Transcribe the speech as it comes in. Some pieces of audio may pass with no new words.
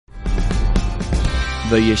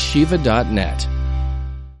theyeshiva.net.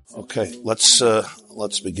 Okay,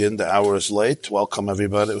 let's begin. The hour is late. Welcome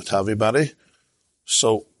everybody.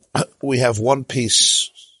 So we have one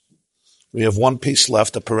piece. We have one piece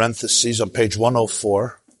left, a parenthesis on page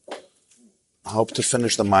 104. I hope to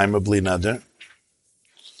finish the Maimer Bli Neder.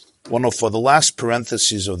 104, the last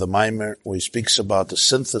parenthesis of the Maimer, where he speaks about the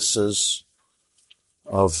synthesis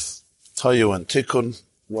of Toyu and Tikkun,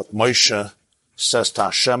 what Moshe says to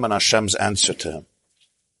Hashem and Hashem's answer to him.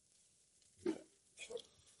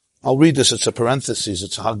 I'll read this, it's a parenthesis,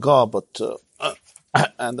 it's a Haggah, but,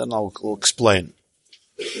 and then I'll explain.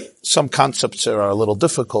 Some concepts here are a little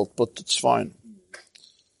difficult, but it's fine.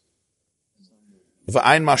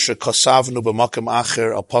 V'ayin masher kosavnu b'makom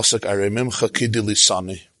acher al pasuk arei mimcha kidi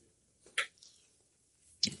lisani.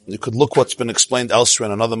 You could look what's been explained elsewhere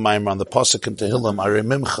in another Maimer on the pasuk in Tehillim, arei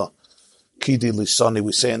mimcha kidi lisani.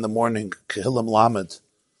 We say in the morning, Tehillim lamed,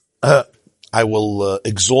 I will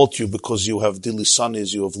exalt you because you have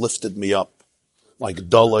dilisanis, you have lifted me up. Like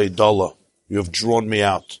dala, you have drawn me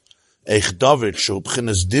out. Eich David, shu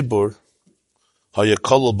b'chinas dibur,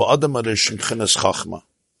 hayakolol ba'adam arish b'chinas chachma.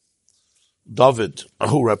 David,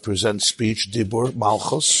 who represents speech, dibur,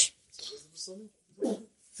 malchus,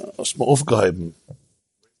 was ma aufgehoben.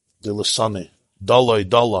 Dilisani.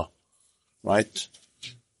 Dala, right?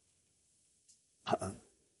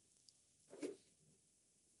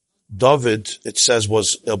 David, it says,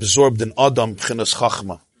 was absorbed in Adam b'chinas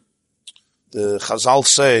chachma. The Chazal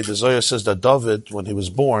say, the Zohar says that David, when he was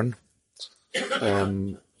born,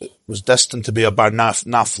 was destined to be a bar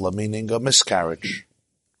nafla, meaning a miscarriage.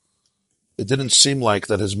 It didn't seem like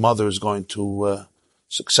that his mother is going to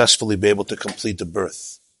successfully be able to complete the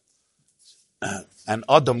birth. And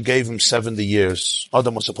Adam gave him 70 years.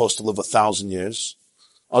 Adam was supposed to live 1,000 years.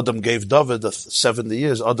 Adam gave David 70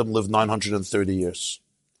 years. Adam lived 930 years.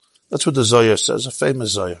 That's what the Zohar says, a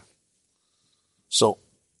famous Zohar. So,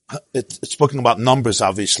 it's speaking about numbers,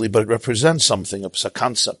 obviously, but it represents something, it's a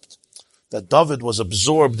concept. That David was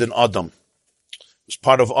absorbed in Adam. It was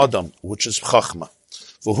part of Adam, which is Chachma.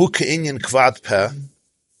 V'hu ke'inyan kvad peh,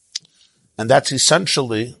 and that's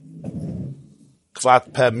essentially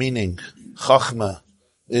kvad peh, meaning Chachma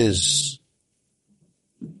is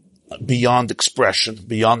beyond expression,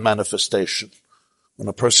 beyond manifestation. When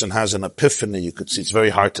a person has an epiphany, you could see it's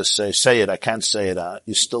very hard to say it, I can't say it,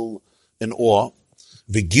 you're still in awe.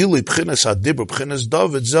 V'gili b'chinas hadibur b'chinas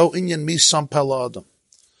David, zeu inyan misam pel Adam.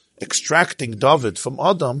 Extracting David from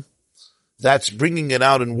Adam, that's bringing it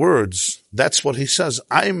out in words. That's what he says.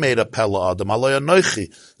 I made a Pella Adam. Alay anoichi.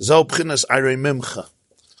 Zau b'chinas arei mimcha.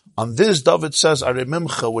 On this, David says arei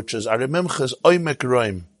mimcha, which is arei mimcha is oimek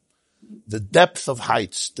roim. The depth of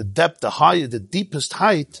heights, the deepest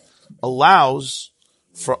height allows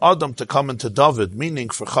for Adam to come into David, meaning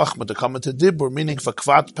for Chachma to come into Dibur, meaning for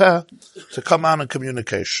Kvat Peh to come out in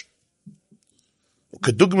communication.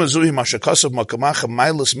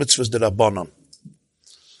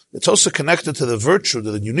 It's also connected to the virtue,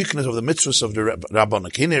 to the uniqueness of the mitzvahs of the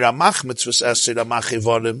Rabbanon.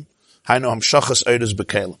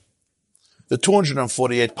 The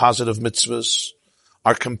 248 positive mitzvahs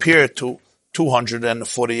are compared to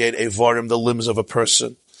 248 evarim, the limbs of a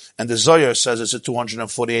person. And the Zohar says it's the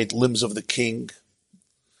 248 limbs of the king.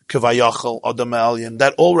 Kivayachal, Adam Elyon.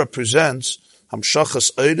 That all represents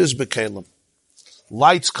Hamshachas Eidos B'Kelim.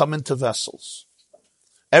 Lights come into vessels.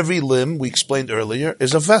 Every limb, we explained earlier,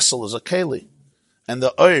 is a vessel, is a keli. And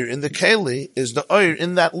the oir in the keli is the oir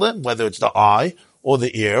in that limb, whether it's the eye, or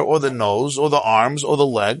the ear, or the nose, or the arms, or the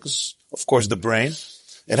legs, of course the brain.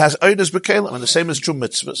 It has oidas b'kelim, and the same is true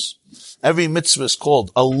mitzvahs. Every mitzvah is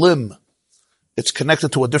called a limb. It's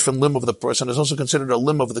connected to a different limb of the person. It's also considered a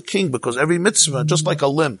limb of the king, because every mitzvah, just like a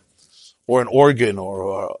limb, or an organ,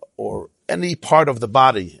 or any part of the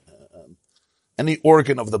body, any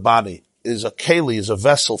organ of the body is a keli, is a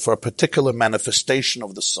vessel for a particular manifestation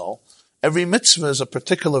of the soul. Every mitzvah is a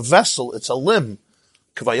particular vessel, it's a limb.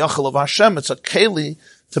 Kavayachal of Hashem, it's a keli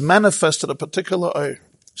to manifest in a particular oir.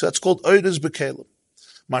 So that's called oidas b'kelim.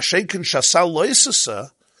 Mashenkin shasa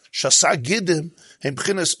loisasa, shasa gidim, hem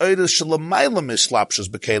b'chinas oidas shalamaylam islapshas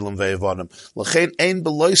b'kelim ve'evonim. L'chein ein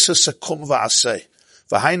beloisasa kum va'aseh.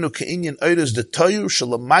 V'hainu ke'inyan oidas de toyu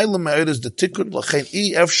shalamaylam oidas de tikkun, l'chein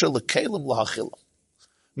efsha l'kelim l'hachilam.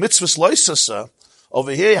 Mitzvahs loisasa,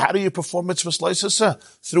 over here, how do you perform mitzvahs loisasa?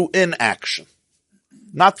 Through inaction,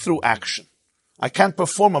 not through action. I can't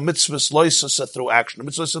perform a mitzvahs loisasa through action. A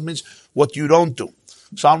mitzvah means what you don't do.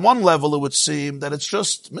 So on one level, it would seem that it's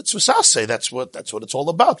just mitzvahs aseh. That's what it's all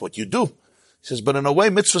about, what you do. He says, but in a way,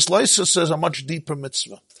 mitzvahs loisasa is a much deeper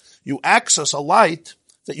mitzvah. You access a light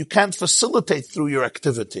that you can't facilitate through your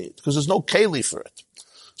activity, because there's no keli for it.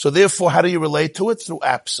 So therefore, how do you relate to it? Through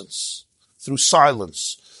absence, through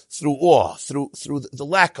silence, through awe, through the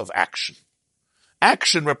lack of action.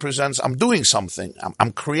 Action represents I'm doing something,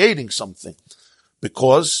 I'm creating something,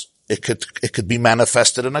 because it could be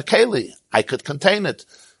manifested in a keli. I could contain it.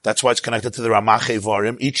 That's why it's connected to the Ramach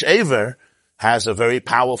Evarim. Each Aver has a very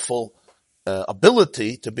powerful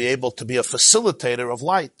ability to be able to be a facilitator of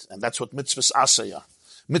light, and that's what mitzvahs asaya.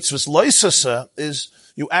 Mitzvahs loisasa is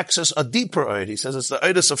you access a deeper oid. He says it's the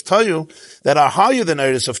oidus of tayu that are higher than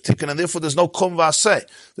oidus of tikkun, and therefore there's no kum vaseh.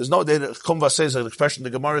 There's no kum vaseh is an expression the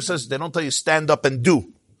Gemara says. They don't tell you stand up and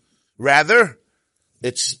do. Rather,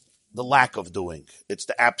 it's the lack of doing. It's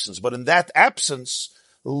the absence. But in that absence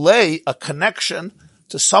lay a connection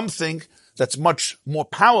to something that's much more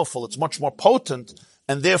powerful. It's much more potent,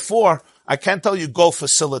 and therefore I can't tell you go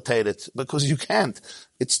facilitate it, because you can't.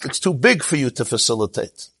 It's too big for you to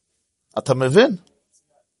facilitate. Ata mevin?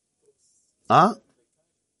 Huh?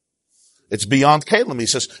 It's beyond kalim. He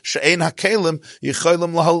says, she'ein ha-kalim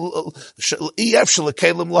yicholim ef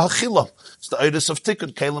shel-kalim lahachila. It's the oidus of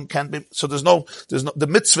tikkun. Kalim can't be, so there's no, the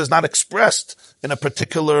mitzvah is not expressed in a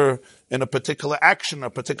particular action,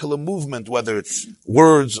 a particular movement, whether it's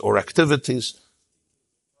words or activities.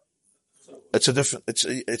 It's a different,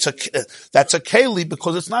 that's a keli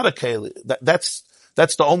because it's not a keli.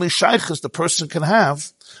 That's the only shaykhs the person can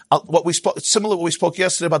have. It's similar to what we spoke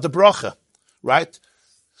yesterday about the bracha, right?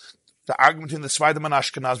 The argument in the Svaidim and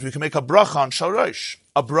Ashkenaz, we can make a bracha on Shalosh.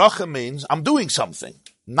 A bracha means I'm doing something.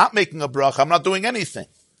 Not making a bracha, I'm not doing anything.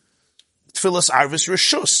 Tfilas Arvis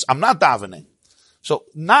Rishus, I'm not davening. So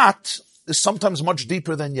not is sometimes much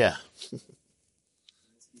deeper than yeah.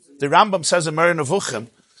 The Rambam says in Moreh Nevuchim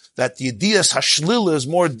that Yediyas Hashlila is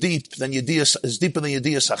more deep than is deeper than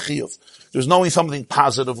Yediyas Hachiyuv. There's knowing something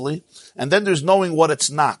positively, and then there's knowing what it's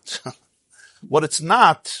not. What it's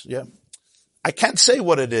not, yeah. I can't say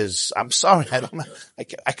what it is. I'm sorry, I don't know.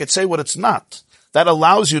 I could say what it's not. That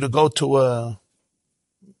allows you to go to a...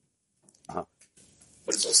 But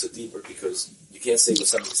it's also deeper because you can't say what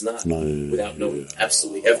something's not without knowing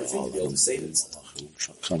absolutely everything to be able to say that it's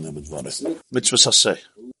not. Mitzvah saseh.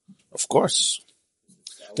 Of course.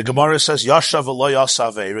 The Gemara says, Yashav v'lo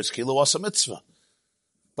yasa v'eretz ki lo asa mitzvah.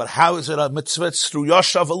 But how is it a mitzvah? It's through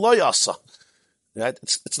Yashav v'lo yasa. Right?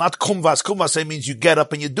 It's not kumvas. Kumvas means you get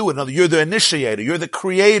up and you do it. No, you're the initiator. You're the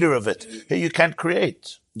creator of it. Here you can't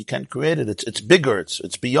create. You can't create it. It's bigger.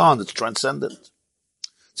 It's beyond. It's transcendent.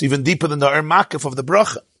 It's even deeper than the Makif of the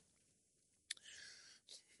bracha.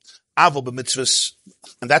 Avol b'mitzvahs.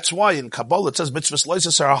 And that's why in Kabbalah it says mitzvahs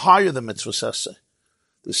loisas are higher than mitzvahs saseh.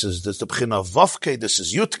 This is the B'china of Vavke, this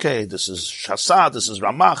is Yutke, this is Shasa, this is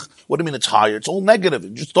Ramach. What do you mean it's higher? It's all negative.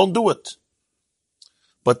 You just don't do it.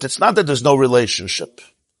 But it's not that there's no relationship.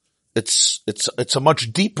 It's a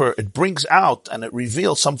much deeper, it brings out and it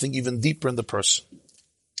reveals something even deeper in the person.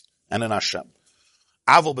 And in Hashem.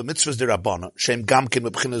 Avol b'mitzvahs d'Rabbana, shem gamkin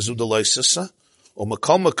b'china zu d'loisasa, o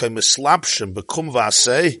makol makay mislapshem b'kum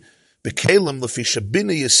v'aseh, b'kelim lefi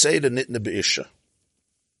shabina yisei d'nitne b'isha.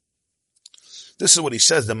 This is what he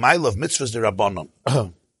says, the mile of mitzvahs d'Rabbanan.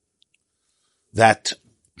 That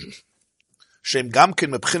Shem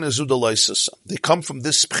Gamkin mebchina zu de loisasa. They come from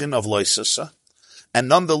this bchina of loisasa, and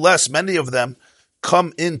nonetheless, many of them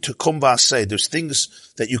come into kum v'aseh. There's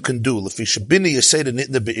things that you can do. Lefi shabina yaseh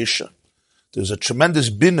nitne be'isha. There's a tremendous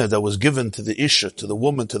bina that was given to the isha, to the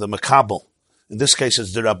woman, to the makabel. In this case,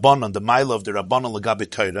 it's the Rabbanan, the mile of the Rabbanan l'gabi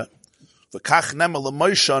Torah. V'kach nema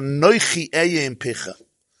l'moisha noichi eye in picha.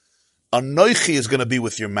 Anoichi is going to be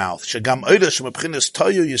with your mouth. Shagam oidesh mebchinas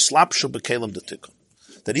tayu yislapshu b'kelim d'tikkun.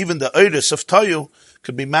 That even the oidesh of tayu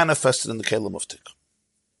could be manifested in the kelim of tikkun.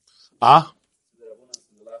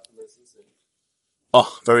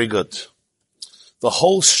 Oh, very good. The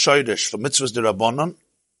whole shoydesh for mitzvahs d'Rabbanan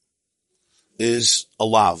is a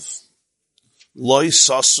lav. Loi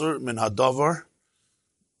sasur min hadavar.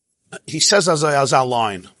 He says as a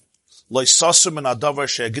line. Loi sasur min hadavar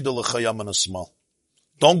she'agidu l'chayam min asmal.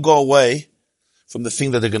 Don't go away from the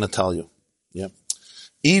thing that they're going to tell you. Yeah.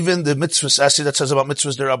 Even the mitzvahs essay that says about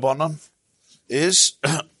mitzvahs d'Rabbanan is,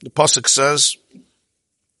 the pasuk says,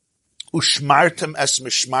 Ushmartem es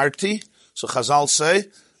mishmarti. So Chazal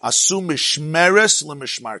say, Asu mishmeres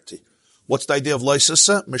lemishmarti. What's the idea of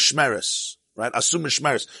loisasa? Mishmeres. Right? Asu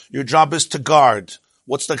mishmeres. Your job is to guard.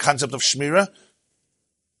 What's the concept of shmira?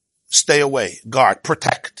 Stay away. Guard.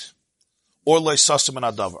 Protect. Or leisasim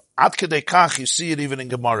and adavar. Ad kedei kach, you see it even in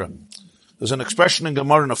Gemara. There's an expression in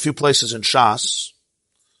Gemara in a few places in Shas.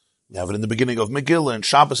 You have it in the beginning of Megillah, in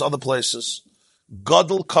Shabbos, other places.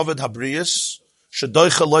 Gadol kavod habriyas,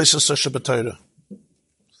 shedoicha loisasa shebetayra.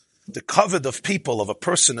 The kavod of people, of a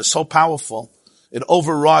person, is so powerful, it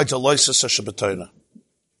overrides a loises Shabbatayna.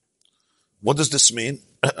 What does this mean?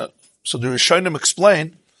 So the Rishonim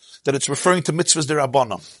explain that it's referring to mitzvahs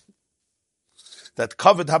derabbanan. That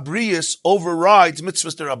kavod habriyas overrides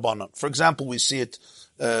mitzvahs derabbanan. For example, we see it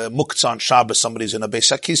muktzah on Shabbos. Somebody's in a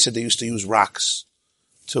Beis HaKiseh, they used to use rocks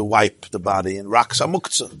to wipe the body, and rocks are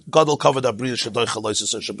muktzah. Gadol kavod habriyas shedoicha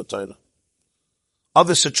loises Shabbatayna.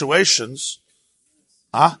 Other situations,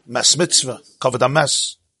 mes mitzvah, kavod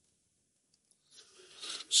hames.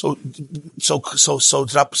 So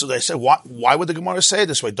they say, why would the Gemara say it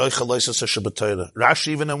this way? Rashi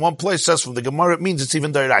even in one place says from the Gemara it means it's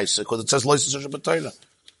even D'oraisa, because it says Loisas Shabbatayla.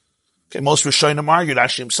 Okay, most Rishonim argue,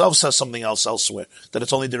 Rashi himself says something else elsewhere, that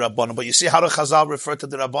it's only the Rabbanan. But you see how the Chazal refer to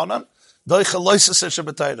the Rabbanan?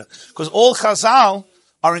 Because all Chazal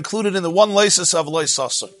are included in the one Loisas of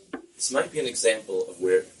Loisasa. This might be an example of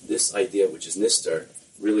where this idea, which is Nistar,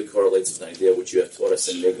 really correlates with an idea which you have taught us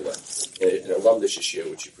in Megillah, in a Lamdish Shir,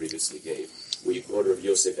 which you previously gave, where you quoted of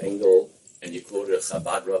Yosef Engel, and you quoted a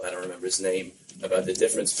Chabad Rav, I don't remember his name, about the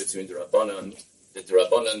difference between the Rabbanan,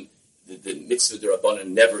 the mitzvah the Rabbanan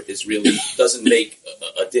never is really, doesn't make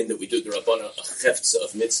a din that we do the Rabbanan a chefza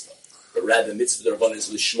of mitzvah, but rather mitzvah the Rabbanan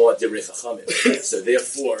is lishmoa divrei chachamim. So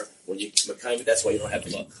therefore, when you, that's why you don't have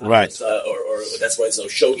right, or that's why it's no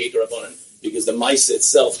shogeg Rabbanan, because the Maisa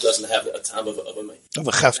itself doesn't have a time of a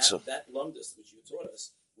chefza. That lumdus which you taught us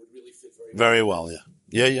would really fit very well.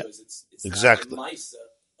 Yeah. Because it's exactly. Not a Maisa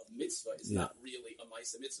of mitzvah is not really a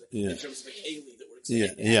Maisa mitzvah in terms of a keli that we're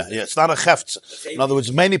explaining. Yeah. It's not a chefza. In other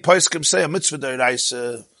words, many poskim say a mitzvah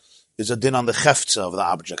d'oraisa is a din on the chefza of the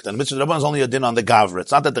object, and a mitzvah d'rabbanan is only a din on the gavra.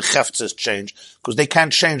 It's not that the cheftzas change, because they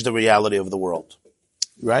can't change the reality of the world.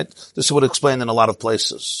 Right? This is what explained in a lot of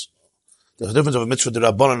places. There's a difference of a mitzvah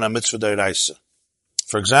d'rabbanan and a mitzvah d'oraisa.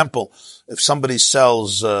 For example, if somebody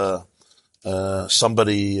sells that's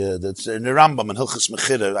in the Rambam and Hilchas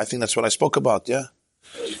Mechira, I think that's what I spoke about, yeah?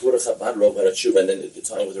 You quote a Chabad Rav had a tshuva, and then at the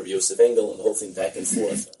time with Rav Yosef Engel and the whole thing back and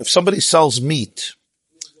forth. If somebody sells meat,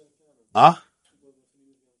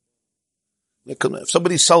 if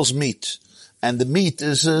somebody sells meat, and the meat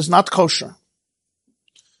is not kosher,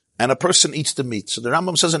 and a person eats the meat, so the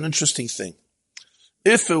Rambam says an interesting thing.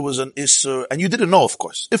 If it was an Isser, and you didn't know, of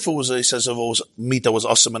course, if it was, he says, if it was meat that was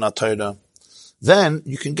awesome in Atayra, then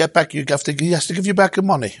you can get back, he has to give you back the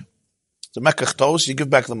money. The Mekach Tos, you give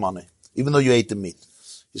back the money, even though you ate the meat.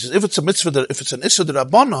 He says, if it's a mitzvah, if it's an Isser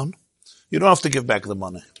D'Rabbanan, you don't have to give back the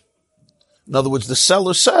money. In other words, the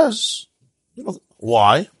seller says,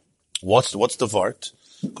 why? What's the vart?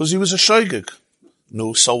 Because he was a shoygig.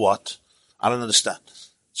 No, so what? I don't understand.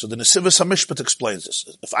 So the Nesivos HaMishpat explains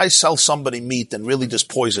this. If I sell somebody meat and really there's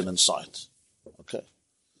poison inside, okay.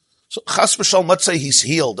 So Chas v'Shalom, let's say he's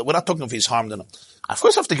healed. We're not talking if he's harmed in him. Of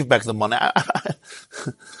course I have to give back the money.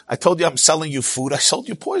 I told you I'm selling you food. I sold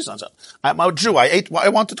you poison. I'm a Jew. I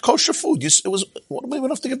wanted kosher food. What do we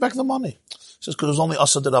have to give back the money? He says, because it was only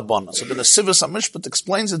Asa D'Rabbanan. So the Nesivos HaMishpat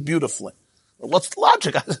explains it beautifully. What's the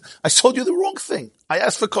logic? I sold you the wrong thing. I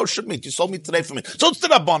asked for kosher meat. You sold me today for meat. So it's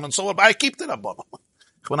D'Rabbanan. So I keep D'Rabbanan.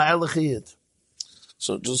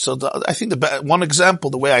 So I think one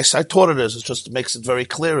example, the way I taught it is, it just makes it very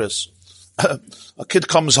clear is, a kid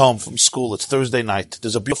comes home from school, it's Thursday night,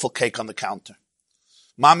 there's a beautiful cake on the counter.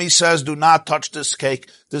 Mommy says, do not touch this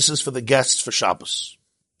cake, this is for the guests for Shabbos.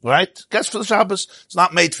 Right? Guests for the Shabbos, it's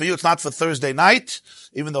not made for you, it's not for Thursday night,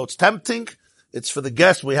 even though it's tempting, it's for the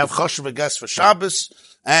guests, we have choshev guests for Shabbos,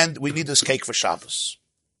 and we need this cake for Shabbos.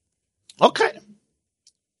 Okay.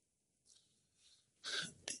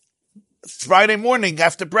 Friday morning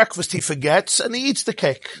after breakfast, he forgets and he eats the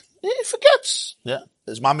cake. He forgets. Yeah.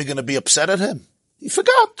 Is mommy going to be upset at him? He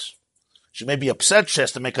forgot. She may be upset. She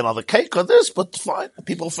has to make another cake or this, but fine.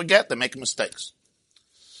 People forget. They make mistakes.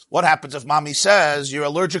 What happens if mommy says you're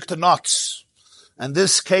allergic to nuts and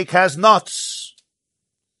this cake has nuts?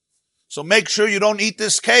 So make sure you don't eat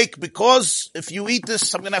this cake, because if you eat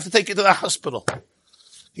this, I'm going to have to take you to the hospital.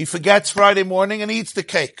 He forgets Friday morning and he eats the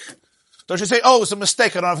cake. Don't you say, oh, it's a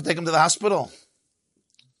mistake, I don't have to take him to the hospital.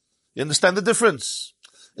 You understand the difference?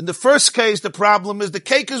 In the first case, the problem is the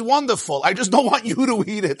cake is wonderful. I just don't want you to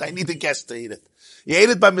eat it. I need the guest to eat it. You ate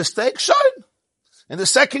it by mistake? Sure. In the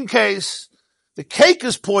second case, the cake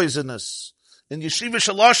is poisonous. In Yeshiva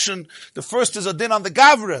Shaloshin, the first is a din on the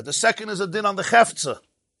gavra. The second is a din on the chefza.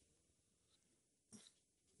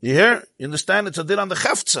 You hear? You understand? It's a din on the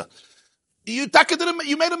chefza. You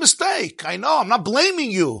made a mistake. I know. I'm not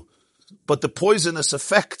blaming you. But the poisonous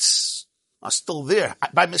effects are still there.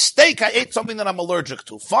 By mistake, I ate something that I'm allergic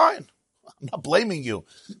to. Fine. I'm not blaming you.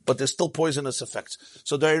 But there's still poisonous effects.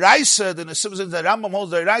 So the Reisa, the Rambam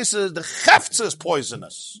holds the Reisa, the Chefza is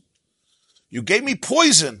poisonous. You gave me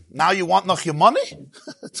poison. Now you want noch your money?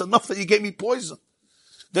 It's enough that you gave me poison.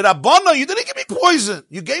 The Rabbana, you didn't give me poison.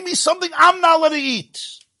 You gave me something I'm not allowed to eat.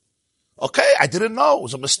 Okay, I didn't know. It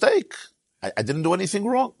was a mistake. I didn't do anything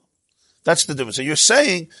wrong. That's the difference. So you're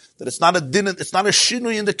saying that it's not a din, it's not a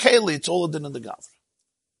shinui in the keli, it's all a din in the gavra.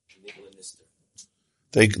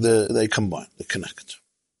 They combine, they connect.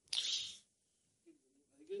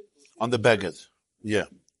 On the beged. Yeah.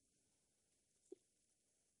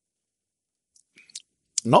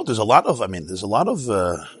 No, there's a lot of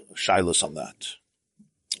shilas on that.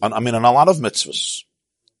 On a lot of mitzvahs.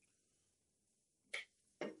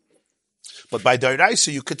 But by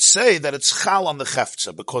D'oraisa, you could say that it's chal on the chefza,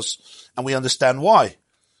 and we understand why.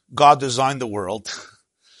 God designed the world,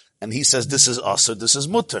 and He says this is asur, this is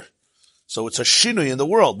mutter. So it's a shinui in the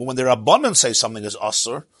world. But when the Rabbanan say something is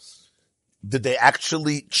asur, did they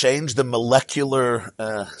actually change the molecular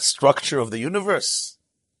structure of the universe?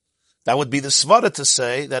 That would be the svara to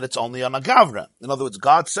say that it's only on a gavra. In other words,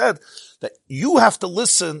 God said that you have to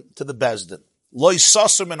listen to the bezdin.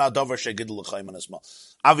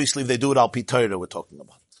 Obviously, if they do it al pi Torah, we're talking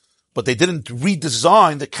about. But they didn't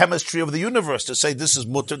redesign the chemistry of the universe to say this is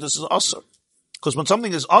mutter, this is asur. Because when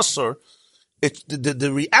something is asur,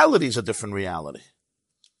 the reality is a different reality.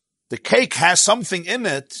 The cake has something in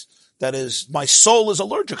it that is, my soul is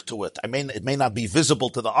allergic to it. It may not be visible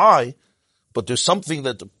to the eye, but there's something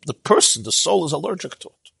that the soul is allergic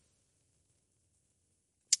to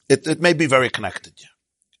it. It may be very connected, yeah.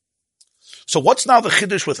 So what's now the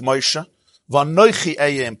chiddush with Moshe? V'anoichi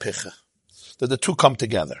eya im picha. That the two come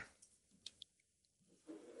together.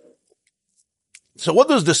 So what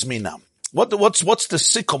does this mean now? What's the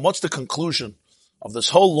sikkum? What's the conclusion of this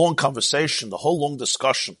whole long conversation, the whole long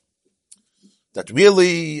discussion? That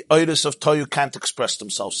really, Oiris of Toyu can't express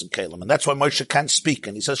themselves in Kalim. And that's why Moshe can't speak.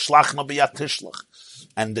 And he says, Shlach no biyat tishlach.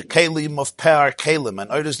 And the Kalim of Peh are Kalim.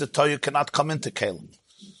 And Oiris the Toyu cannot come into Kalim.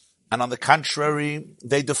 And on the contrary,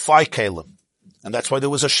 they defy Kalim. And that's why there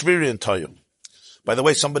was a Shviri in Toyu. By the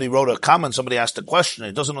way, somebody wrote a comment, somebody asked a question.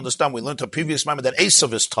 He doesn't understand. We learned a previous moment that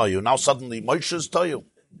Esav is Toyu. Now suddenly Moshe is Toyu.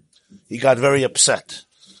 He got very upset.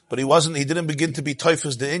 But he didn't begin to be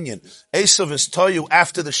Toifus the Inyan. Esav is Toyu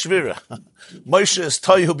after the Shvira. Moshe is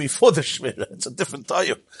Toyu before the Shvira. It's a different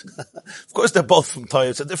Toyu. Of course they're both from Toyu.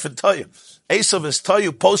 It's a different Toyu. Esav is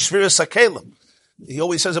Toyu post Shvira Sakelim. He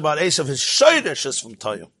always says about Esav, his Shoyrish is from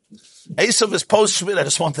Toyu. Esav is post Shvira. I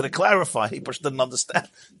just wanted to clarify. He didn't understand.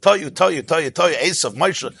 Toyu, Esav,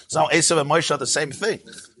 Moshe. So now Esav and Moshe are the same thing.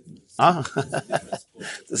 Huh?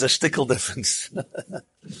 There's a shtickle difference.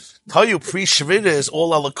 Toyu pre-Shvira is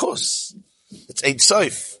all alakus. It's Ein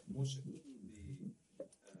Sof.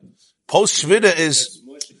 Post-Shvira is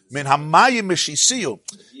min hamayim mishisiyu.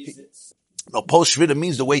 No, post-Shvira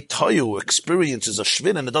means the way Toyu experiences a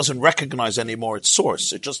Shvira and it doesn't recognize anymore its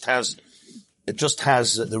source. It just has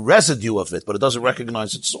the residue of it, but it doesn't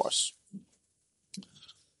recognize its source.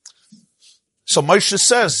 So Moshe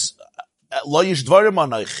says,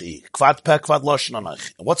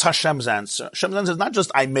 What's Hashem's answer? Hashem's answer is not just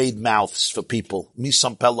I made mouths for people.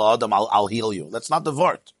 Misam pella adam, I'll heal you. That's not the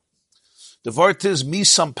vart. The vart is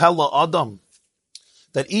misam pella adam.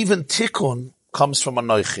 That even tikkun comes from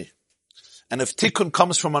anoichi. And if tikkun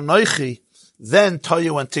comes from anoichi, then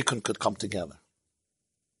Toyu and tikkun could come together.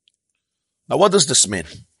 Now what does this mean?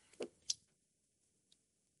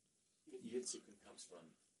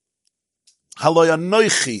 Haloya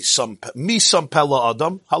noichi misam pella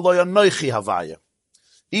adam, haloya noichi havaya.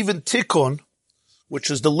 Even tikkun,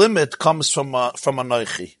 which is the limit, comes from a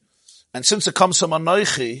noichi. And since it comes from a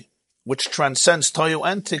noichi, which transcends Toyu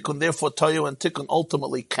and tikkun, therefore Toyu and tikkun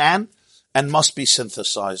ultimately can and must be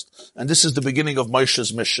synthesized. And this is the beginning of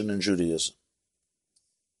Moshe's mission in Judaism.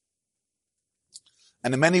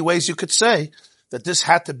 And in many ways you could say that this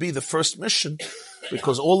had to be the first mission,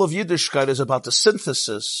 because all of Yiddishkeit is about the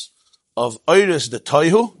synthesis of Oiris the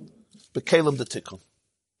Toyu, but Kalim the Tikkun.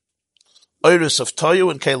 Oiris of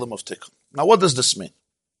Toyu and Kalim of Tikkun. Now what does this mean?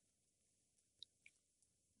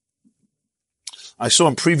 I saw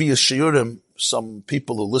in previous shiurim, some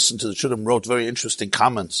people who listened to the shiurim wrote very interesting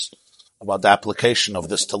comments about the application of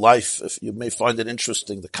this to life. If you may find it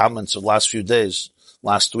interesting, the comments of the last few days,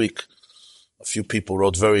 last week, a few people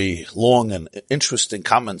wrote very long and interesting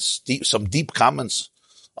comments, some deep comments.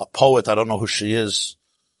 A poet, I don't know who she is,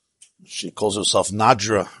 she calls herself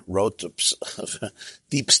Nadra, wrote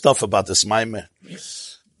deep stuff about this Maimer.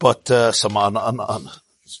 But some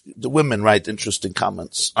the women write interesting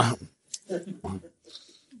comments.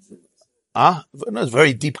 There's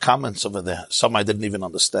very deep comments over there. Some I didn't even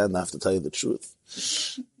understand, I have to tell you the truth.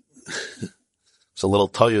 It's a little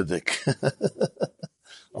toyodik.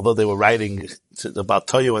 Although they were writing about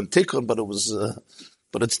Toyu and Tikkun,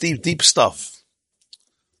 but it's deep stuff.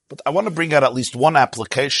 But I want to bring out at least one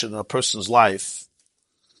application in a person's life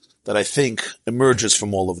that I think emerges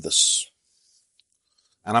from all of this.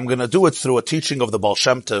 And I'm going to do it through a teaching of the Baal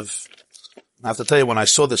Shem Tov. I have to tell you, when I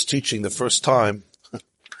saw this teaching the first time,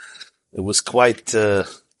 it was quite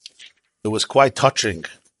touching.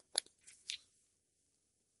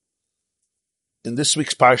 In this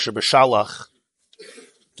week's Parsha B'Shalach,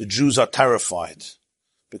 the Jews are terrified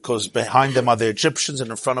because behind them are the Egyptians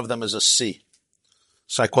and in front of them is a sea.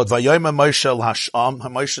 So I quote, Vayomer Moshe el Hasham,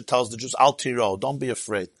 Moshe tells the Jews, Al tiro, don't be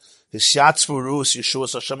afraid.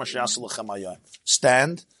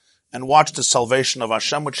 Stand and watch the salvation of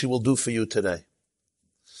Hashem, which He will do for you today.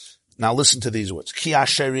 Now listen to these words. Ki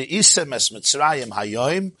asher isem es Mitzrayim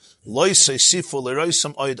hayoim, lo yisesifu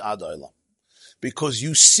leroisem oid ad olam. Because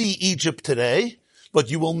you see Egypt today, but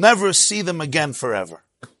you will never see them again forever.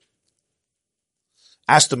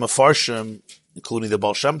 Ask the Mefarshim, including the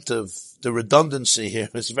Baal Shem Tov, the redundancy here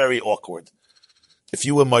is very awkward. If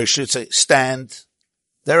you were Moshe, you'd say, stand.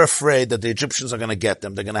 They're afraid that the Egyptians are going to get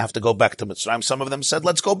them. They're going to have to go back to Mitzrayim. Some of them said,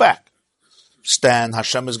 let's go back. Stand.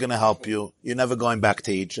 Hashem is going to help you. You're never going back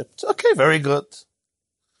to Egypt. Okay, very good.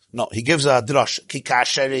 No, he gives a drash. Ki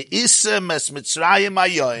kasher isem es Mitzrayim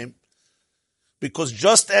hayoim. Because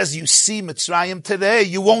just as you see Mitzrayim today,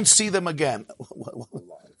 you won't see them again.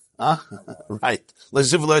 Huh? Right.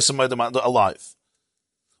 Alive.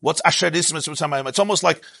 What's asher isem es Mitzrayim hayoim? It's almost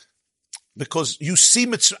like, because you see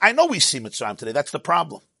Mitzrayim, I know we see Mitzrayim today, that's the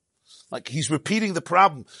problem. Like, he's repeating the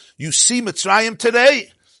problem. You see Mitzrayim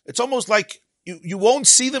today, it's almost like you won't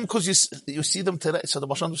see them because you see them today. So the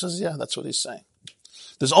Baal Shem Tov says, yeah, that's what he's saying.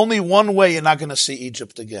 There's only one way you're not going to see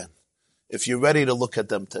Egypt again. If you're ready to look at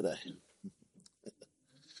them today.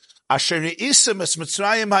 Make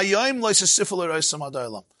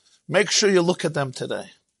sure you look at them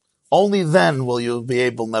today. Only then will you be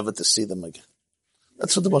able never to see them again.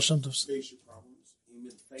 That's what the Baal Shem Tov says.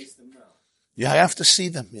 You have to see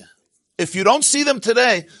them, yeah. If you don't see them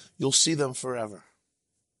today, you'll see them forever.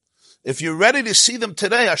 If you're ready to see them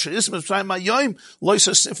today,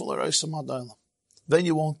 then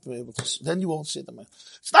you won't be able to. Then you won't see them.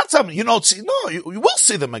 It's not something you don't see. No, you will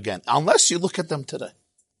see them again unless you look at them today.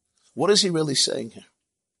 What is he really saying here?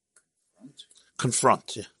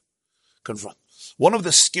 Confront. Yeah, confront. One of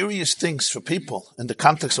the scariest things for people in the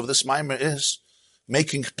context of this mimer is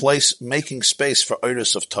making space for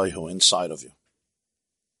Oris of Tohu inside of you.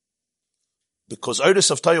 Because Oris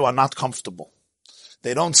of Tohu are not comfortable.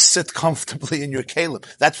 They don't sit comfortably in your kalim.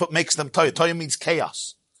 That's what makes them Tohu. Tohu means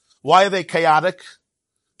chaos. Why are they chaotic?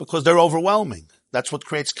 Because they're overwhelming. That's what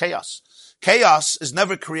creates chaos. Chaos is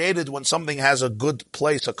never created when something has a good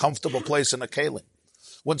place, a comfortable place in a kalim.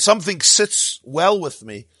 When something sits well with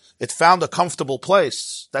me, it found a comfortable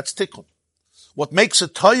place. That's tikkun. What makes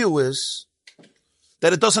it Tohu is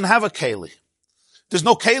that it doesn't have a keli. There's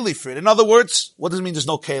no keli for it. In other words, what does it mean there's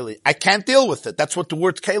no keli? I can't deal with it. That's what the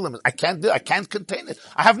word kalim is. I can't contain it.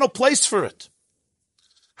 I have no place for it.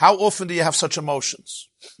 How often do you have such emotions?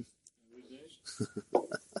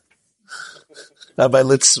 Rabbi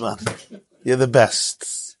Litzman, you're the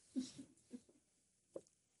best.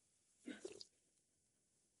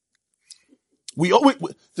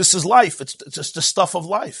 This is life. It's just the stuff of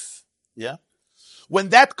life. Yeah. When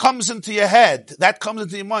that comes into your head, that comes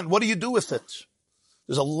into your mind, what do you do with it?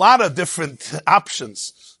 There's a lot of different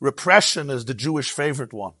options. Repression is the Jewish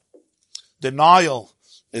favorite one. Denial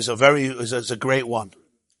is a great one,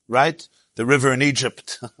 right? The river in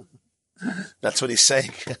Egypt. That's what he's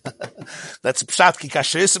saying. That's pshat ki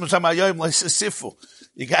kashesim shamayim leisifu.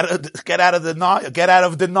 You gotta get out of denial. Get out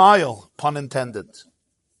of denial, pun intended.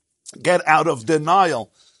 Get out of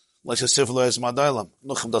denial. Leisifu leismadailam.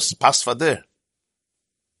 Nuchem das passt vader.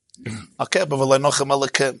 Okay, but we'll noch einmal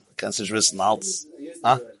kannst du wissen als.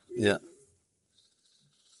 Yeah.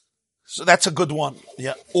 So that's a good one.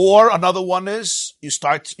 Yeah. Or another one is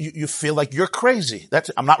you feel like you're crazy.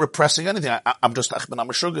 I'm not repressing anything. I'm just I'm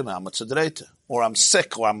a shugana, I'm a tzedreita, or I'm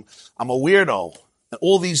sick, or I'm a weirdo. And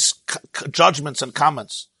all these judgments and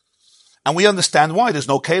comments. And we understand why. There's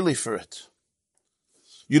no keli for it.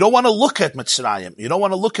 You don't want to look at Mitzrayim. You don't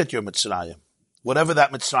want to look at your Mitzrayim. Whatever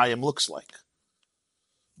that Mitzrayim looks like.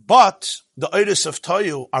 But the Oris of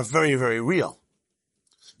Tohu are very, very real.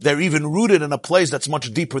 They're even rooted in a place that's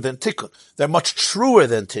much deeper than Tikkun. They're much truer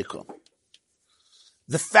than Tikkun.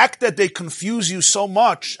 The fact that they confuse you so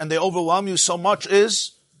much and they overwhelm you so much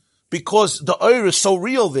is because the Ohr is so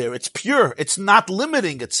real there. It's pure. It's not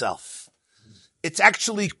limiting itself. It's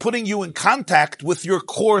actually putting you in contact with your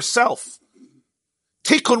core self.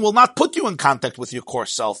 tikkun will not put you in contact with your core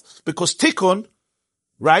self, because tikkun,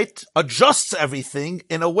 right, adjusts everything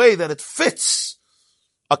in a way that it fits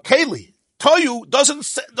a keli. Toyu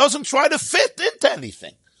doesn't try to fit into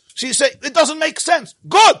anything. So you say, it doesn't make sense.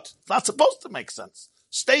 Good. It's not supposed to make sense.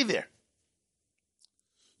 Stay there.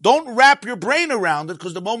 Don't wrap your brain around it,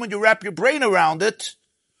 because the moment you wrap your brain around it,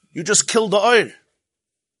 you just kill the oil.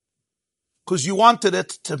 Because you wanted it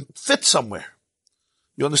to fit somewhere.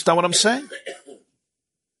 You understand what I'm saying?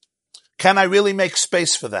 Can I really make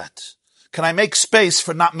space for that? Can I make space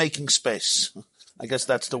for not making space? I guess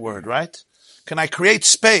that's the word, right? Can I create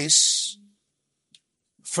space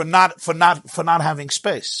for not having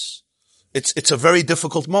space? It's a very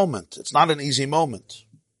difficult moment. It's not an easy moment.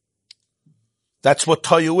 That's what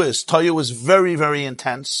Toyu is. Toyu is very, very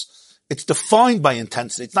intense. It's defined by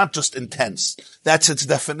intensity. It's not just intense. That's its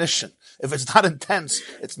definition. If it's not intense,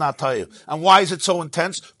 it's not Toyu. And why is it so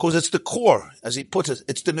intense? Because it's the core, as he puts it.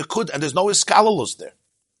 It's the Nikud, and there's no Iskalalus there.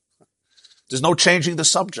 There's no changing the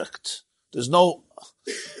subject.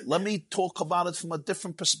 Let me talk about it from a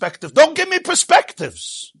different perspective. Don't give me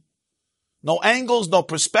perspectives. No angles, no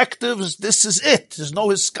perspectives. This is it. There's no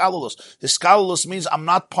Hiskalalus. Hiskalalus means I'm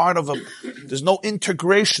not part of there's no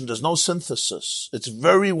integration. There's no synthesis. It's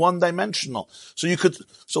very one-dimensional. So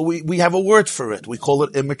we have a word for it. We call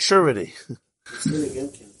it immaturity. Again,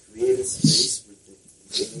 can create a space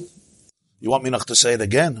with the You want me not to say it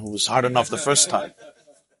again? It was hard enough the first time.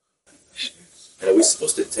 And are we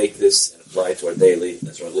supposed to take this and apply it to our daily,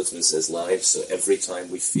 as Rav Litzman says, life? So every time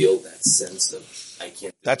we feel that sense of, I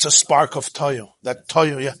can't. That's a spark of Toyu. That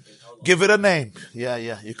Toyu, yeah. Give it a name.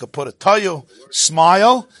 Yeah. You could put it. Toyu.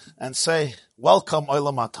 Smile and say, welcome,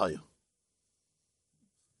 Olam HaToyu.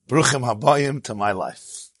 Bruchim habayim to my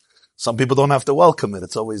life. Some people don't have to welcome it.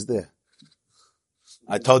 It's always there.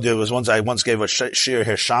 I told you I once gave a shir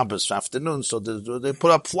here Shabbos afternoon, so they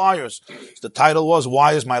put up flyers. The title was,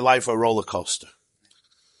 Why is my life a roller coaster?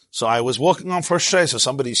 So I was walking on First Shay, so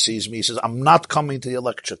somebody sees me, he says, I'm not coming to your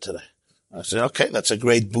lecture today. I said, okay, that's a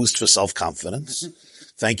great boost for self-confidence.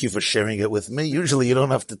 Thank you for sharing it with me. Usually you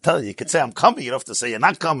don't have to tell. You could say, I'm coming. You don't have to say you're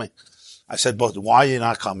not coming. I said, but why are you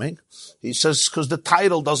not coming? He says, because the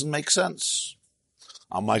title doesn't make sense.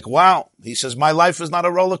 I'm like, wow. He says, my life is not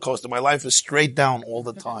a roller coaster. My life is straight down all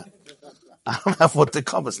the time. I don't have what to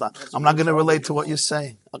come. I'm not going to relate to what you're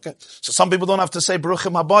saying. Okay. So some people don't have to say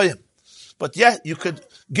Baruchim Habayim. But yeah, you could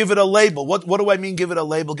give it a label. What do I mean give it a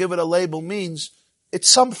label? Give it a label means it's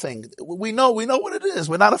something. We know what it is.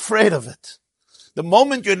 We're not afraid of it. The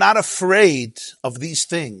moment you're not afraid of these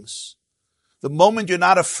things, the moment you're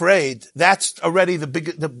not afraid, that's already the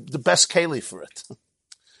best keli for it.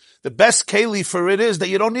 The best keli for it is that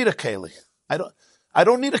you don't need a keli. I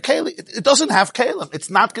don't need a keli. It doesn't have kalim. It's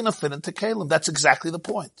not going to fit into kalim. That's exactly the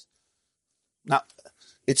point. Now,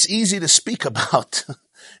 it's easy to speak about.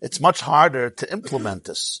 It's much harder to implement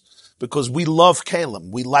this because we love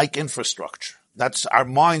kalim. We like infrastructure. Our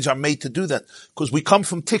minds are made to do that because we come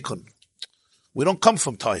from tikkun. We don't come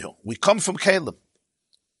from tayu. We come from kalim.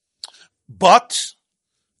 But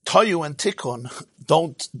tayu and tikkun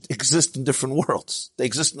don't exist in different worlds. They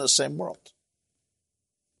exist in the same world.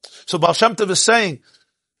 So Baal Shem Tov is saying,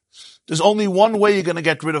 there's only one way you're going to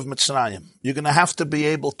get rid of Mitzrayim. You're going to have to be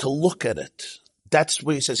able to look at it. That's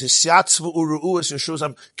where he says, Now the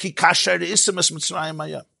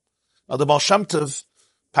Baal Shem Tov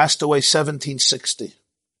passed away 1760.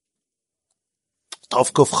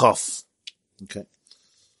 Tov Kuf Chaf. Okay.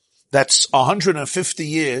 That's 150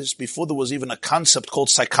 years before there was even a concept called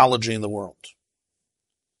psychology in the world.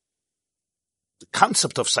 The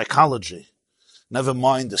concept of psychology, never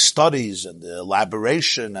mind the studies and the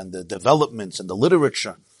elaboration and the developments and the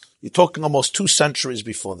literature. You're talking almost 2 centuries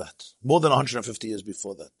before that. More than 150 years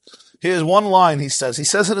before that. Here's one line he says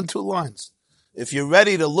it in 2 lines. If you're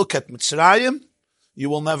ready to look at Mitzrayim, you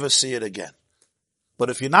will never see it again. But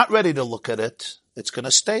if you're not ready to look at it, it's going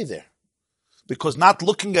to stay there. Because not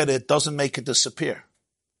looking at it doesn't make it disappear.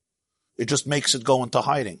 It just makes it go into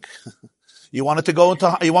hiding. You want me to go into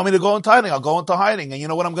hiding? I'll go into hiding. And you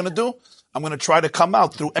know what I'm going to do? I'm going to try to come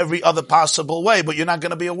out through every other possible way, but you're not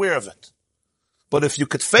going to be aware of it. But if you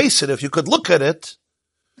could face it, if you could look at it,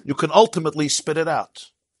 you can ultimately spit it out.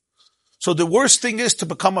 So the worst thing is to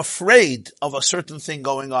become afraid of a certain thing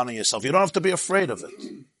going on in yourself. You don't have to be afraid of it.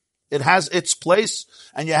 It has its place,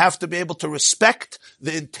 and you have to be able to respect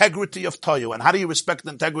the integrity of Toyu. And how do you respect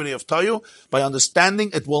the integrity of Toyu? By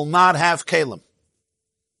understanding it will not have kalim.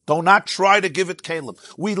 Do not try to give it kalim.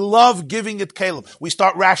 We love giving it kalim. We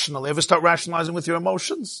start rational. You ever start rationalizing with your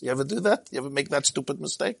emotions? You ever do that? You ever make that stupid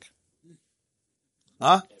mistake?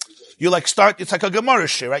 Huh? it's like a Gemara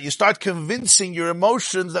shir, right? You start convincing your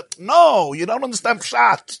emotions that, no, you don't understand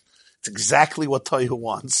Pshat. It's exactly what Tohu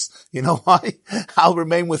wants. You know why? I'll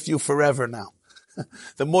remain with you forever now.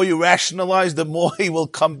 The more you rationalize, the more he will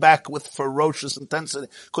come back with ferocious intensity.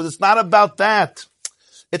 Because it's not about that.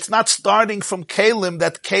 It's not starting from Kalim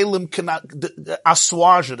that Kalim cannot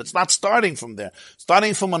assuage it. It's not starting from there.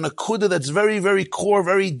 Starting from a nakuda that's very, very core,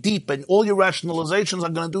 very deep, and all your rationalizations are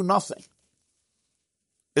going to do nothing.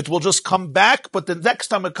 It will just come back, but the next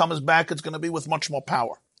time it comes back, it's going to be with much more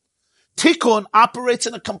power. Tikkun operates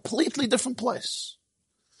in a completely different place.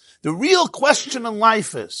 The real question in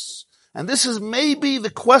life is, and this is maybe the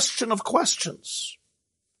question of questions,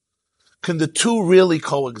 can the two really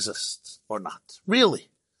coexist or not? Really.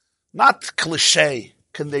 Not cliche.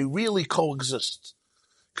 Can they really coexist?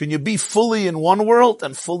 Can you be fully in one world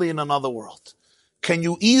and fully in another world? Can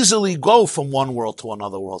you easily go from one world to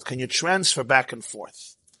another world? Can you transfer back and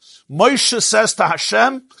forth? Moshe says to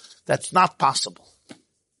Hashem, that's not possible.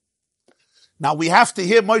 Now we have to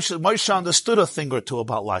hear Moshe understood a thing or two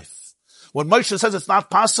about life. When Moshe says it's not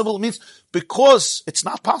possible, it means because it's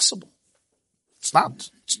not possible. It's not.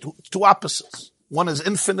 It's two opposites. One is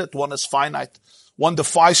infinite, one is finite. One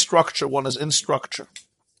defies structure, one is in structure.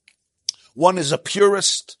 One is a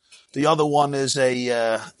purist, the other one is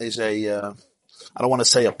I don't want to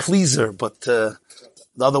say a pleaser, but the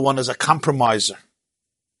other one is a compromiser.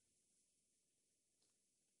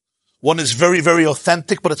 One is very, very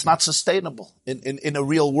authentic, but it's not sustainable in a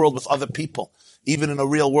real world with other people, even in a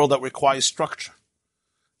real world that requires structure.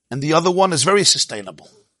 And the other one is very sustainable.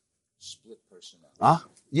 Split personality.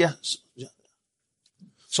 Yes. Yeah.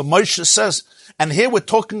 So Moshe says, and here we're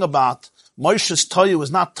talking about Moshe's Toyu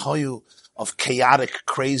is not Toyu of chaotic,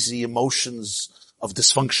 crazy emotions of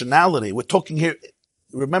dysfunctionality. We're talking here,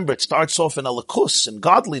 remember, it starts off in Elikus, in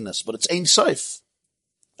godliness, but it's Ein Sof.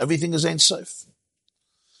 Everything is Ein Sof.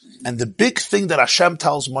 And the big thing that Hashem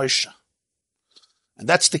tells Moshe, and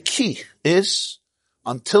that's the key, is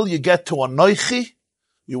until you get to Anoichi,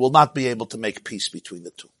 you will not be able to make peace between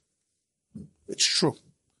the two. It's true.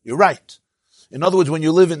 You're right. In other words, when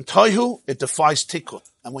you live in Tohu, it defies Tikkun.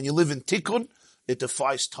 And when you live in Tikkun, it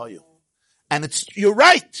defies Tohu. And you're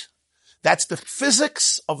right. That's the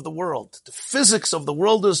physics of the world. The physics of the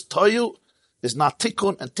world is Tohu is not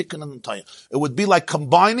Tikkun and Tikkun and Tohu. It would be like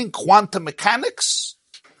combining quantum mechanics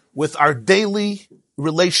with our daily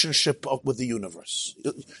relationship with the universe.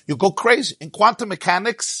 You go crazy. In quantum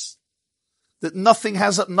mechanics, that nothing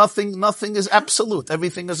is absolute.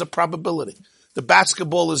 Everything is a probability. The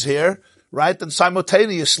basketball is here, right? And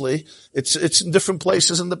simultaneously, it's in different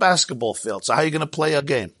places in the basketball field. So how are you going to play a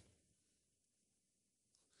game?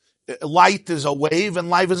 Light is a wave and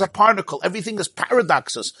life is a particle. Everything is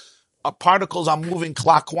paradoxes. Particles are moving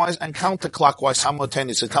clockwise and counterclockwise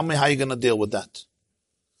simultaneously. Tell me how you're going to deal with that.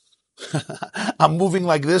 I'm moving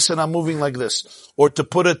like this and I'm moving like this. Or to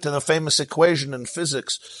put it in a famous equation in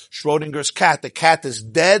physics, Schrodinger's cat, the cat is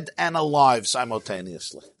dead and alive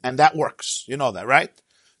simultaneously. And that works. You know that, right?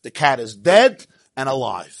 The cat is dead and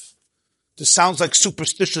alive. This sounds like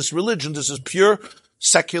superstitious religion. This is pure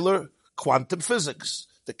secular quantum physics.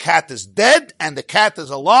 The cat is dead and the cat is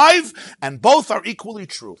alive, and both are equally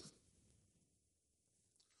true.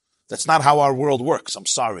 That's not how our world works. I'm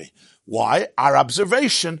sorry. Why? Our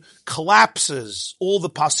observation collapses all the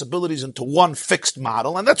possibilities into one fixed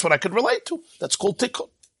model, and that's what I could relate to. That's called tikkun.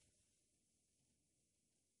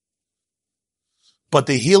 But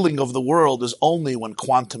the healing of the world is only when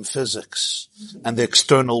quantum physics and the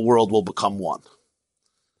external world will become one.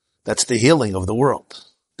 That's the healing of the world.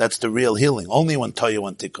 That's the real healing. Only when Tohu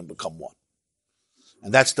and Tikkun become one.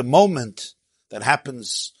 And that's the moment that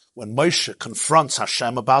happens when Moshe confronts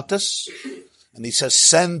Hashem about this. And he says,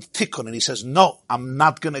 send Tikkun. And he says, no, I'm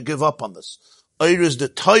not going to give up on this. Oiris the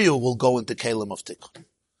Tohu will go into Kalim of Tikkun.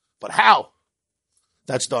 But how?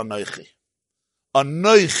 That's the Anoichi.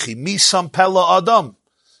 Anoichi, misam pela adam.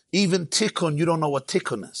 Even Tikkun, you don't know what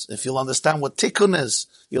Tikkun is. If you'll understand what Tikkun is,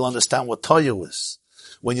 you'll understand what Tohu is.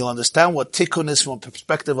 When you'll understand what Tikkun is from a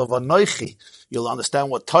perspective of Anoichi, you'll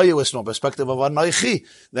understand what Tohu is from a perspective of Anoichi,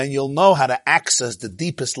 then you'll know how to access the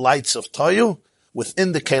deepest lights of Tohu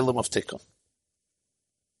within the Kalim of Tikkun.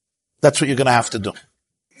 That's what you're going to have to do.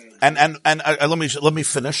 And let me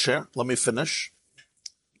finish here. Let me finish.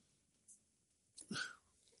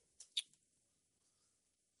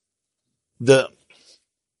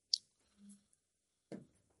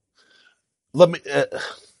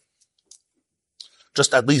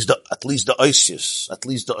 Just at least the Oisius.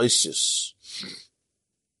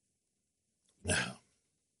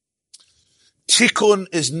 Tikkun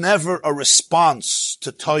is never a response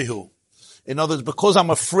to Tohu. In other words, because I'm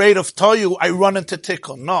afraid of Toyu, I run into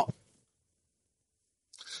Tikkun. No.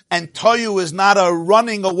 And Toyu is not a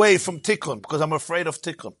running away from Tikkun, because I'm afraid of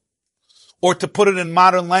Tikkun. Or to put it in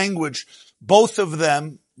modern language, both of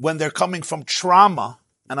them, when they're coming from trauma,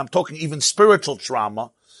 and I'm talking even spiritual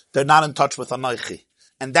trauma, they're not in touch with Anoichi.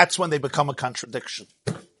 And that's when they become a contradiction.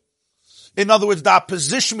 In other words, the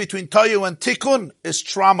opposition between Toyu and Tikkun is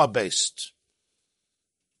trauma-based.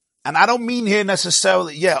 And I don't mean here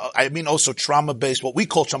necessarily, I mean also trauma-based, what we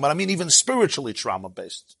call trauma, but I mean even spiritually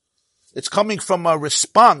trauma-based. It's coming from a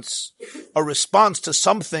response to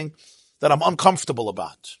something that I'm uncomfortable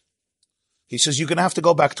about. He says, you're going to have to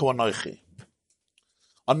go back to Anoichi.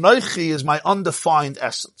 Anoichi is my undefined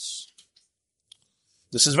essence.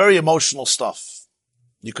 This is very emotional stuff.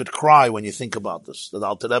 You could cry when you think about this, that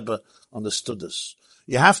Alter Rebbe understood this.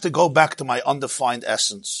 You have to go back to my undefined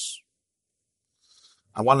essence.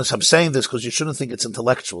 I'm saying this because you shouldn't think it's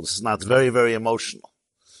intellectual. This is not very, very emotional.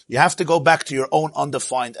 You have to go back to your own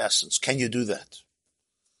undefined essence. Can you do that?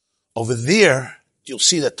 Over there, you'll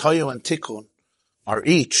see that Toyu and Tikkun are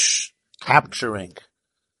each capturing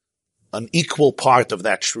an equal part of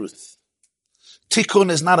that truth.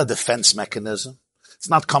 Tikkun is not a defense mechanism. It's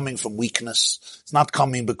not coming from weakness. It's not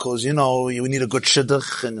coming because, you need a good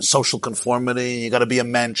shidduch and social conformity. You gotta be a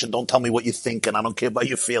mensch and don't tell me what you think and I don't care about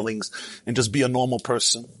your feelings and just be a normal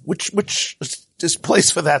person. Which there's place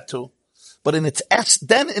for that too. But in its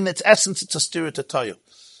essence, it's a stereo to Toyu.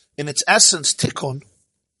 In its essence, Tikkun,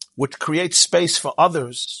 which creates space for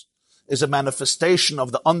others, is a manifestation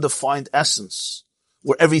of the undefined essence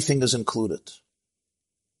where everything is included.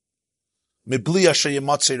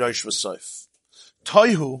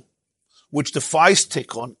 Toyu, which defies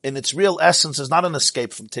Tikkun, in its real essence is not an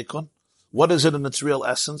escape from Tikkun. What is it in its real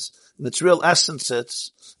essence? In its real essence,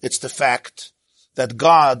 it's the fact that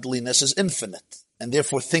godliness is infinite, and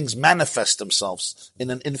therefore things manifest themselves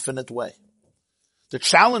in an infinite way. The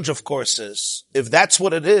challenge, of course, is, if that's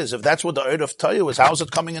what it is, if that's what the Eid of Toyu is, how is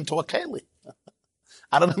it coming into a Keli?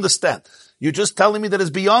 I don't understand. You're just telling me that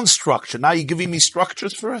it's beyond structure. Now you're giving me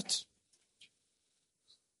structures for it?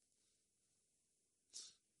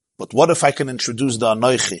 But what if I can introduce the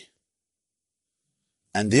Anoichi?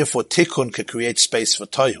 And therefore Tikkun can create space for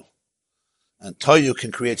Toyu. And Toyu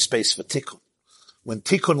can create space for Tikkun. When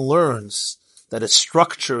Tikkun learns that its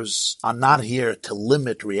structures are not here to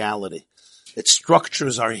limit reality. Its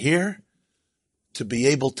structures are here to be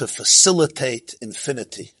able to facilitate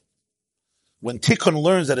infinity. When Tikkun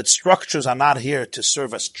learns that its structures are not here to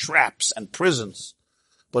serve as traps and prisons,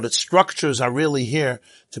 but its structures are really here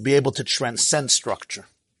to be able to transcend structure.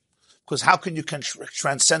 Because how can you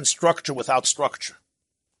transcend structure without structure?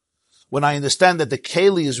 When I understand that the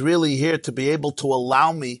Keli is really here to be able to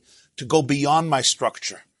allow me to go beyond my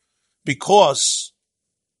structure. Because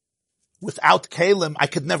without Kelim, I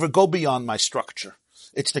could never go beyond my structure.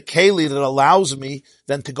 It's the Keli that allows me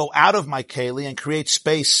then to go out of my Keli and create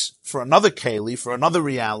space for another Keli, for another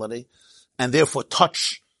reality, and therefore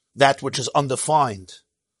touch that which is undefined.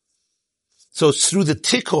 So it's through the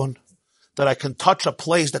Tikkun that I can touch a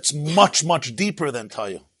place that's much, much deeper than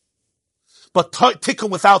Toyu. But Tikkun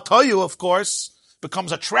without Toyu, of course,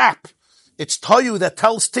 becomes a trap. It's Toyu that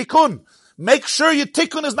tells Tikkun, make sure your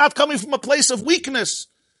Tikkun is not coming from a place of weakness.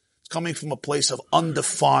 It's coming from a place of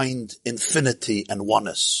undefined infinity and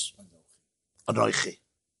oneness. Anoichi.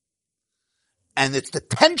 And it's the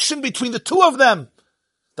tension between the two of them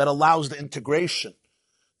that allows the integration.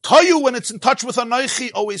 Toyu, when it's in touch with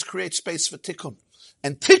Anoichi, always creates space for Tikkun.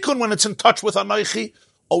 And Tikkun, when it's in touch with Anoichi,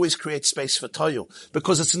 always creates space for Toyu.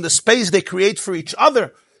 Because it's in the space they create for each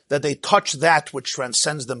other that they touch that which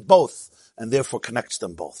transcends them both and therefore connects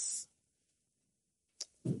them both.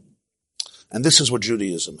 And this is what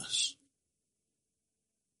Judaism is.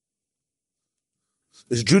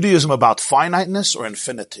 Is Judaism about finiteness or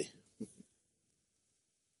infinity?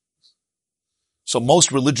 So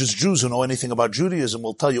most religious Jews who know anything about Judaism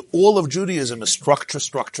will tell you all of Judaism is structure,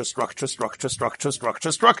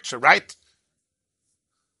 right?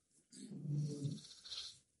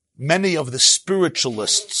 Many of the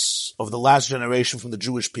spiritualists of the last generation from the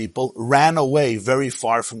Jewish people ran away very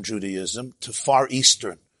far from Judaism to Far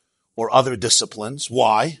Eastern or other disciplines.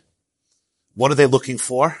 Why? What are they looking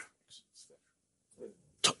for?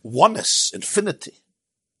 Oneness, infinity.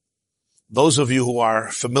 Those of you who are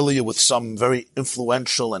familiar with some very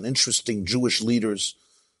influential and interesting Jewish leaders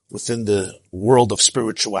within the world of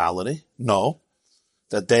spirituality know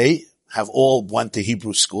that they have all went to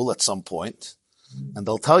Hebrew school at some point, and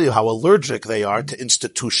they'll tell you how allergic they are to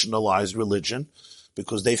institutionalized religion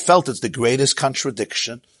because they felt it's the greatest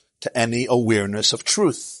contradiction to any awareness of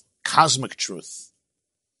truth, cosmic truth.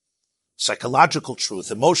 psychological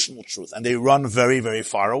truth, emotional truth, and they run very, very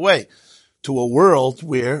far away to a world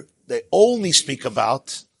where they only speak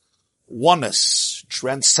about oneness,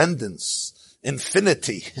 transcendence,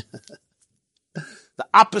 infinity, the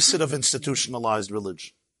opposite of institutionalized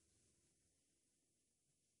religion.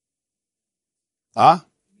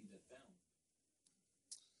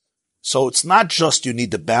 So it's not just you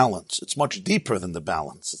need the balance. It's much deeper than the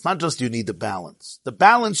balance. It's not just you need the balance. The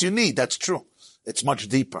balance you need, that's true. It's much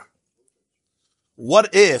deeper. What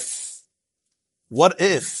if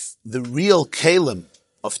the real kalim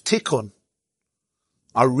of tikkun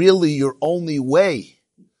are really your only way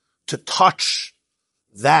to touch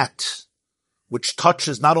that which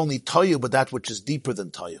touches not only Toyu, but that which is deeper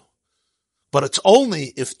than Toyu. But it's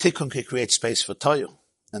only if tikkun can create space for Toyu,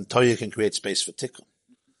 and Toyu can create space for tikkun.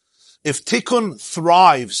 If tikkun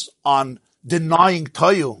thrives on denying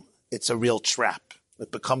Toyu, it's a real trap.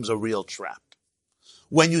 It becomes a real trap.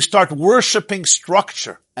 When you start worshiping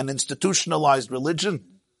structure and institutionalized religion,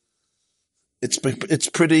 it's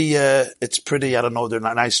pretty, I don't know, they're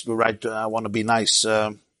not nice, we're right, I want to be nice.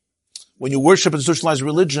 When you worship institutionalized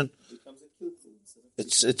religion,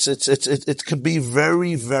 it can be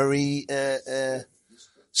very, very,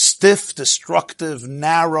 stiff, destructive,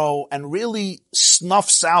 narrow, and really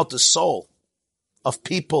snuffs out the soul of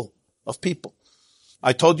people.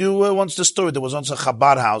 I told you once the story. There was once a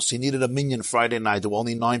Chabad house. He needed a minyan Friday night. There were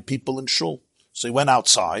only 9 people in shul. So he went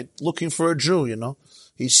outside looking for a Jew,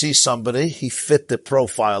 He sees somebody. He fit the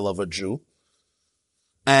profile of a Jew.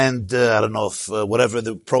 And I don't know if whatever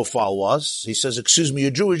the profile was. He says, "Excuse me,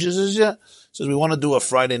 you're Jewish?" He says, "Yeah." He says, "We want to do a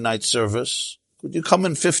Friday night service. Could you come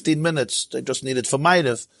in 15 minutes? They just need it for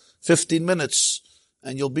Maidav. 15 minutes.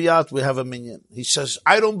 And you'll be out. We have a minyan." He says,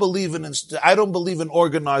 I don't believe in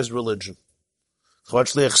organized religion. Chavad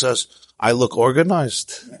Shliach says, "I look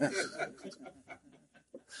organized."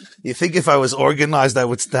 You think if I was organized, I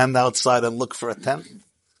would stand outside and look for a tent?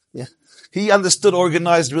 Yeah. He understood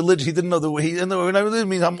organized religion. He didn't know the way. He didn't know organized religion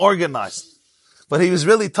means I'm organized. But he was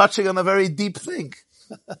really touching on a very deep thing.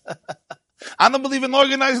 I don't believe in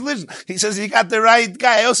organized religion. He says, you got the right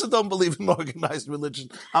guy. I also don't believe in organized religion.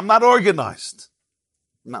 I'm not organized.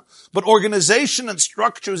 No. But organization and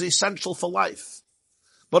structure is essential for life.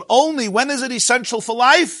 But only when is it essential for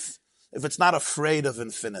life? If it's not afraid of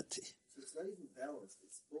infinity. It's not even balanced.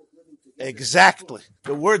 It's both living together. Exactly.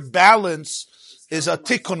 The word balance is a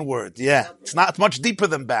tikkun word. Yeah. It's not much deeper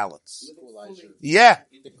than balance. Yeah.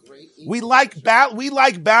 We like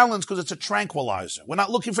balance because it's a tranquilizer. We're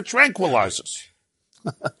not looking for tranquilizers.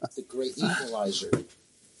 The great equalizer.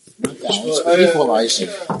 Not balance, but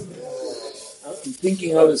equalizer. I'm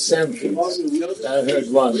thinking of a sentence that I heard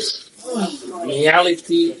once.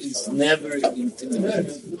 Reality is never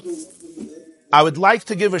intimidating. I would like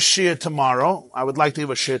to give a shir tomorrow.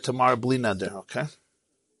 Bli neder, okay?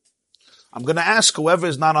 I'm going to ask whoever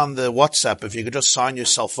is not on the WhatsApp if you could just sign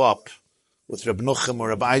yourself up with Reb Nuchem or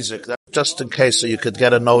Reb Isaac, just in case, so you could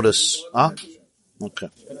get a notice. Huh? Okay.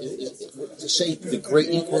 To say the great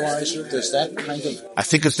equalizer, does that kind of... I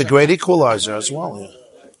think it's the great equalizer as well, yeah.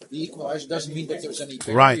 The equalizer doesn't mean that there's any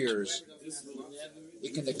barriers. Right.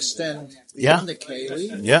 It can extend beyond the Keli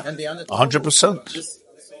and beyond the 100%.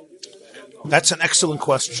 That's an excellent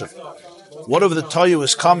question. What if the Toyu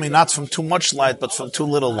is coming not from too much light, but from too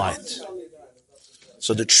little light?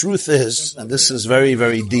 So the truth is, and this is very,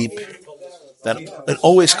 very deep, that it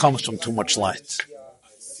always comes from too much light.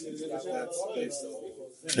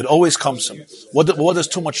 It always comes from. What does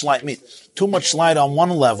too much light mean? Too much light on one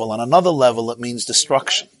level, on another level, it means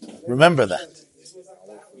destruction. Remember that.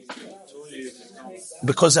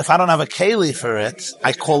 Because if I don't have a keli for it,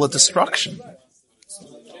 I call it destruction.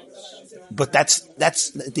 But that's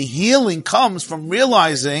the healing comes from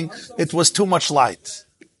realizing it was too much light.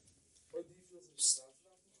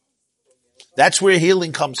 That's where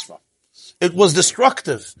healing comes from. It was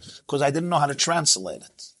destructive because I didn't know how to translate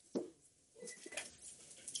it.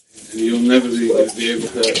 You'll never be able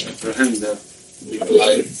to apprehend that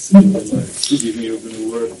light, even you're going to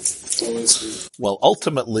work. Well,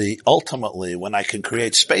 ultimately, when I can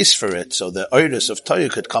create space for it, so the oiris of Toyu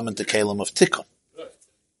could come into Kalim of Tikkun.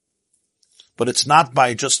 But it's not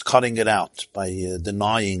by just cutting it out, by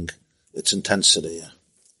denying its intensity.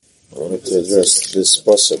 I wanted to address this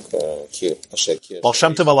pasuk, Baal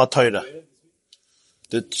Shem Tov ala Torah.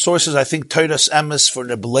 The sources, I think, Torah's emes for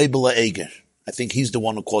the B'leibele Eger. I think he's the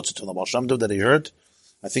one who quotes it to the Baal Shem Tov that he heard.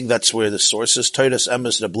 I think that's where the source is. Torah's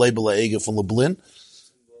emes, the B'leibele Eger from Lublin.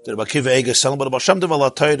 The Rebbe Akiva Eger selling, but the Baal Shem Tov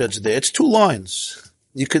ala Torah, it's there. It's 2 lines.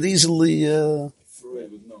 You could easily,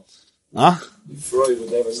 Freud would know. Huh? Freud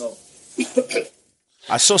would ever know.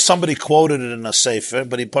 I saw somebody quoted it in a sefer,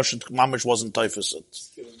 but Mamish wasn't typhus it.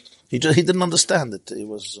 He didn't understand it. He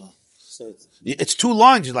was. It's 2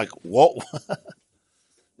 lines. You're like, whoa.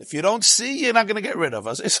 If you don't see, you're not going to get rid of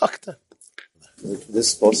us. It's like that.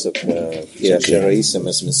 This posuk, Ki asher ha'isem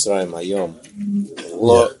es Mitzrayim hayom,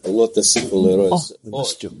 lo tasifu l'roz.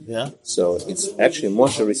 Yeah. So it's actually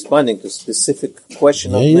Moshe responding to a specific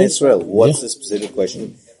question of Israel. What's the specific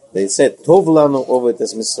question? They said, Tov lanu ovet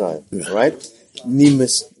es Mitzrayim, right?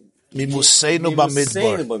 Mimuseinu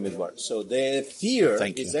b'midbar. So their fear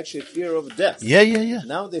is actually fear of death. Yeah.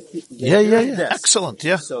 Now they fear of death. Excellent,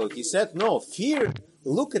 yeah. So he said, no, fear.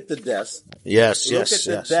 Look at the death. Yes. Look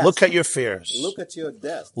at your fears. Look at your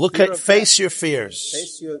death. Face your fears.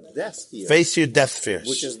 Face your death fears. Face your death fears.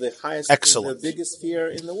 Which is the highest, excellent, the biggest fear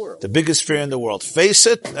in the world. The biggest fear in the world. Face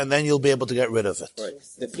it, and then you'll be able to get rid of it. Right.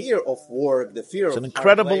 The fear of work, the fear of an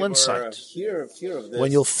incredible labor, insight. Fear of this.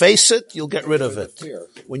 When you'll face it, you'll get rid of it.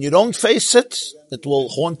 When you don't face it, it will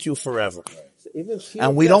haunt you forever.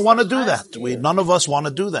 And we don't want to do that. None of us want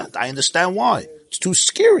to do that. I understand why. It's too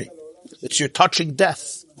scary. It's you're touching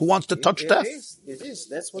death. Who wants to touch death? It is.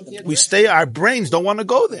 That's what our brains don't want to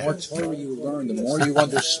go there. The more Torah you learn, the more you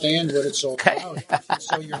understand what it's all about.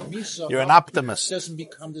 So your misa, you're an optimist. Doesn't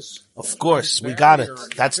become this. Of course, we got it.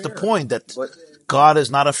 That's the point. That God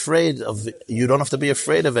is not afraid of. You don't have to be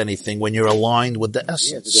afraid of anything when you're aligned with the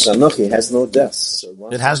essence. Yeah, because Anochi has no death. So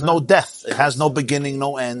it has no death. It has no beginning,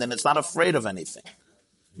 no end, and it's not afraid of anything.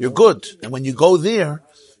 You're good, and when you go there.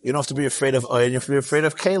 You don't have to be afraid of Oyer, you have to be afraid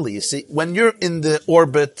of Keli. You see, when you're in the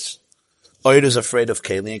orbit, Oyer is afraid of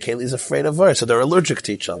Keli, and Keli is afraid of Oyer, so they're allergic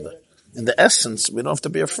to each other. In the essence, we don't have to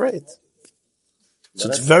be afraid. So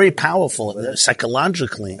it's very powerful.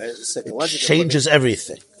 Psychologically, it changes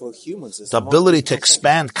everything. For humans, the ability to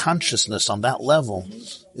expand consciousness on that level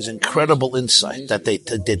is incredible insight that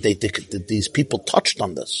these people touched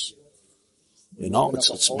on this. You know,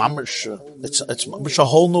 it's mamish a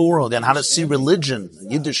whole new world. And how to see religion,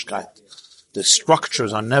 Yiddishkeit. The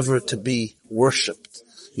structures are never to be worshipped.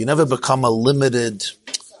 You never become a limited,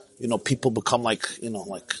 people become like, I don't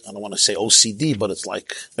want to say OCD, but it's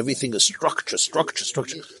like everything is structure.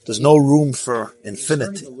 There's no room for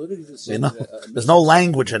infinity. There's no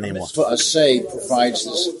language anymore. A say provides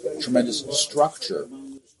this tremendous structure.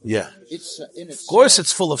 Yeah. Of course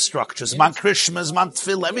it's full of structures. Man Krishmas, Man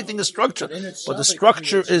Tfil, everything is structured. But the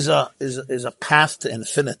structure is a path to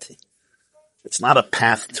infinity. It's not a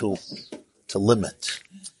path to limit.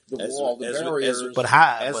 This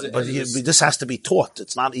has to be taught.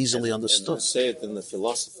 It's not easily understood. To say it in the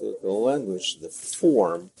philosophical language, the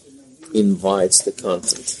form invites the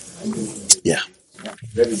content. Yeah.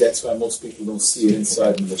 Maybe that's why most people don't see it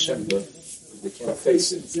inside in the Shemba. They can't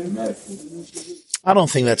face it dramatically. I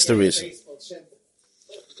don't think that's the reason.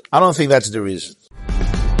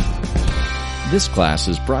 This class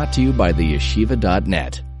is brought to you by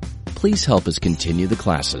theyeshiva.net. Please help us continue the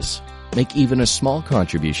classes. Make even a small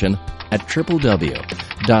contribution at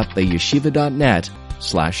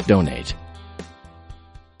www.theyeshiva.net/donate.